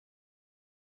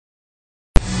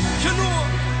You know,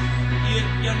 yeah,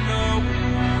 you know.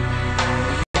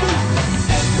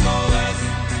 SOS,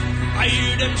 I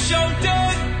hear them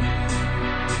shouting.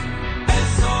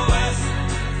 SOS,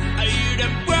 I hear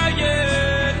them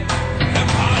crying. Them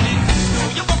calling. Now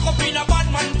you woke up in a bad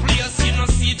man place. You know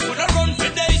see it coulda run for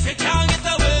days. You can't get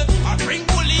away. I bring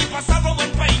bully for sorrow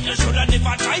and pain. You shoulda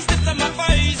never tried step to my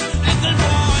face, little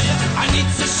boy. And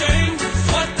it's a shame.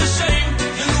 What a shame.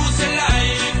 You lose your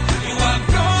life. You have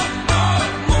no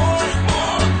more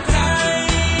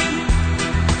time.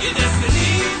 Your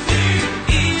destiny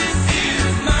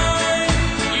is mine.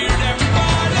 Hear them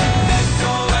calling.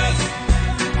 SOS,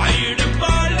 I hear them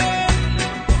calling.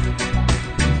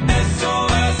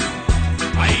 SOS,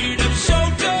 I hear them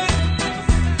shouting.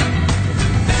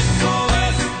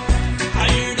 SOS, I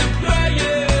hear them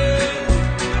crying.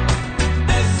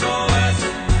 SOS,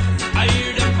 I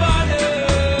hear them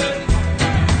calling.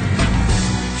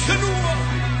 You know,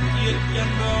 yeah, you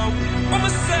know. What I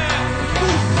say?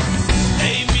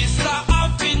 Hey, mister,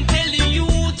 I've been telling you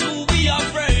to be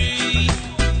afraid.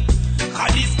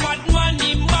 'Cause this bad man,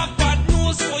 him have bad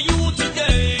news for you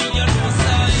today. You know,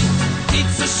 say,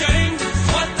 it's a shame,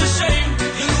 what a shame,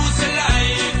 you lose your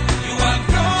life. You have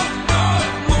no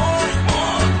more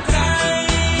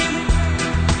time.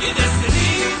 Your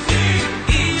destiny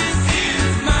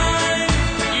is mine.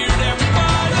 Hear them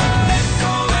calling.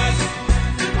 SOS,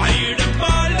 I hear them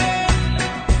calling.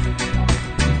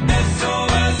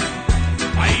 SOS,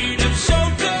 I hear them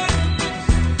shouting.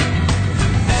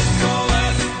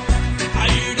 SOS, I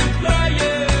hear them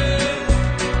crying.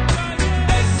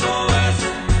 SOS,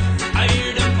 I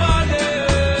hear them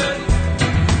calling.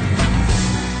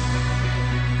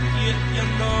 Yeah, you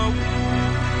know.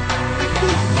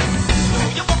 Now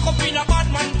you woke up in a bad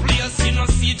man place. You know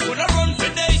see it coulda run for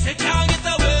days. You can't get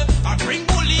away. I bring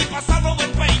bully for sorrow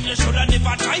and pain. You shoulda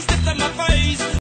never tried step to my face.